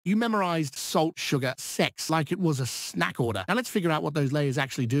You memorized salt, sugar, sex like it was a snack order. Now let's figure out what those layers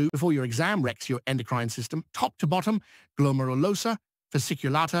actually do before your exam wrecks your endocrine system. Top to bottom, Glomerulosa,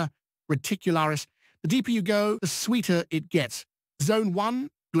 Fasciculata, Reticularis. The deeper you go, the sweeter it gets. Zone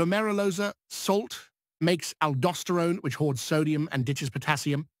 1, Glomerulosa, salt, makes aldosterone, which hoards sodium and ditches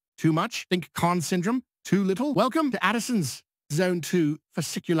potassium. Too much? Think Conn Syndrome. Too little? Welcome to Addison's. Zone 2,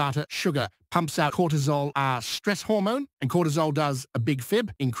 Fasciculata, sugar, pumps out cortisol, our stress hormone, and cortisol does a big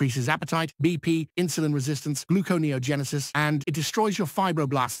fib, increases appetite, BP, insulin resistance, gluconeogenesis, and it destroys your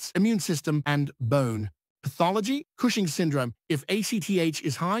fibroblasts, immune system, and bone. Pathology, Cushing syndrome. If ACTH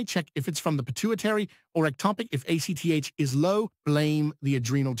is high, check if it's from the pituitary, or ectopic. If ACTH is low, blame the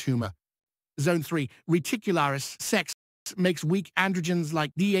adrenal tumor. Zone 3, Reticularis, sex, makes weak androgens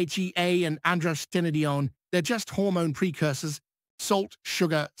like DHEA and androstenedione. They're just hormone precursors. Salt,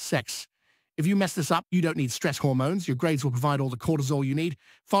 sugar, sex. If you mess this up, you don't need stress hormones. Your grades will provide all the cortisol you need.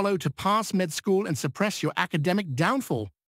 Follow to pass med school and suppress your academic downfall.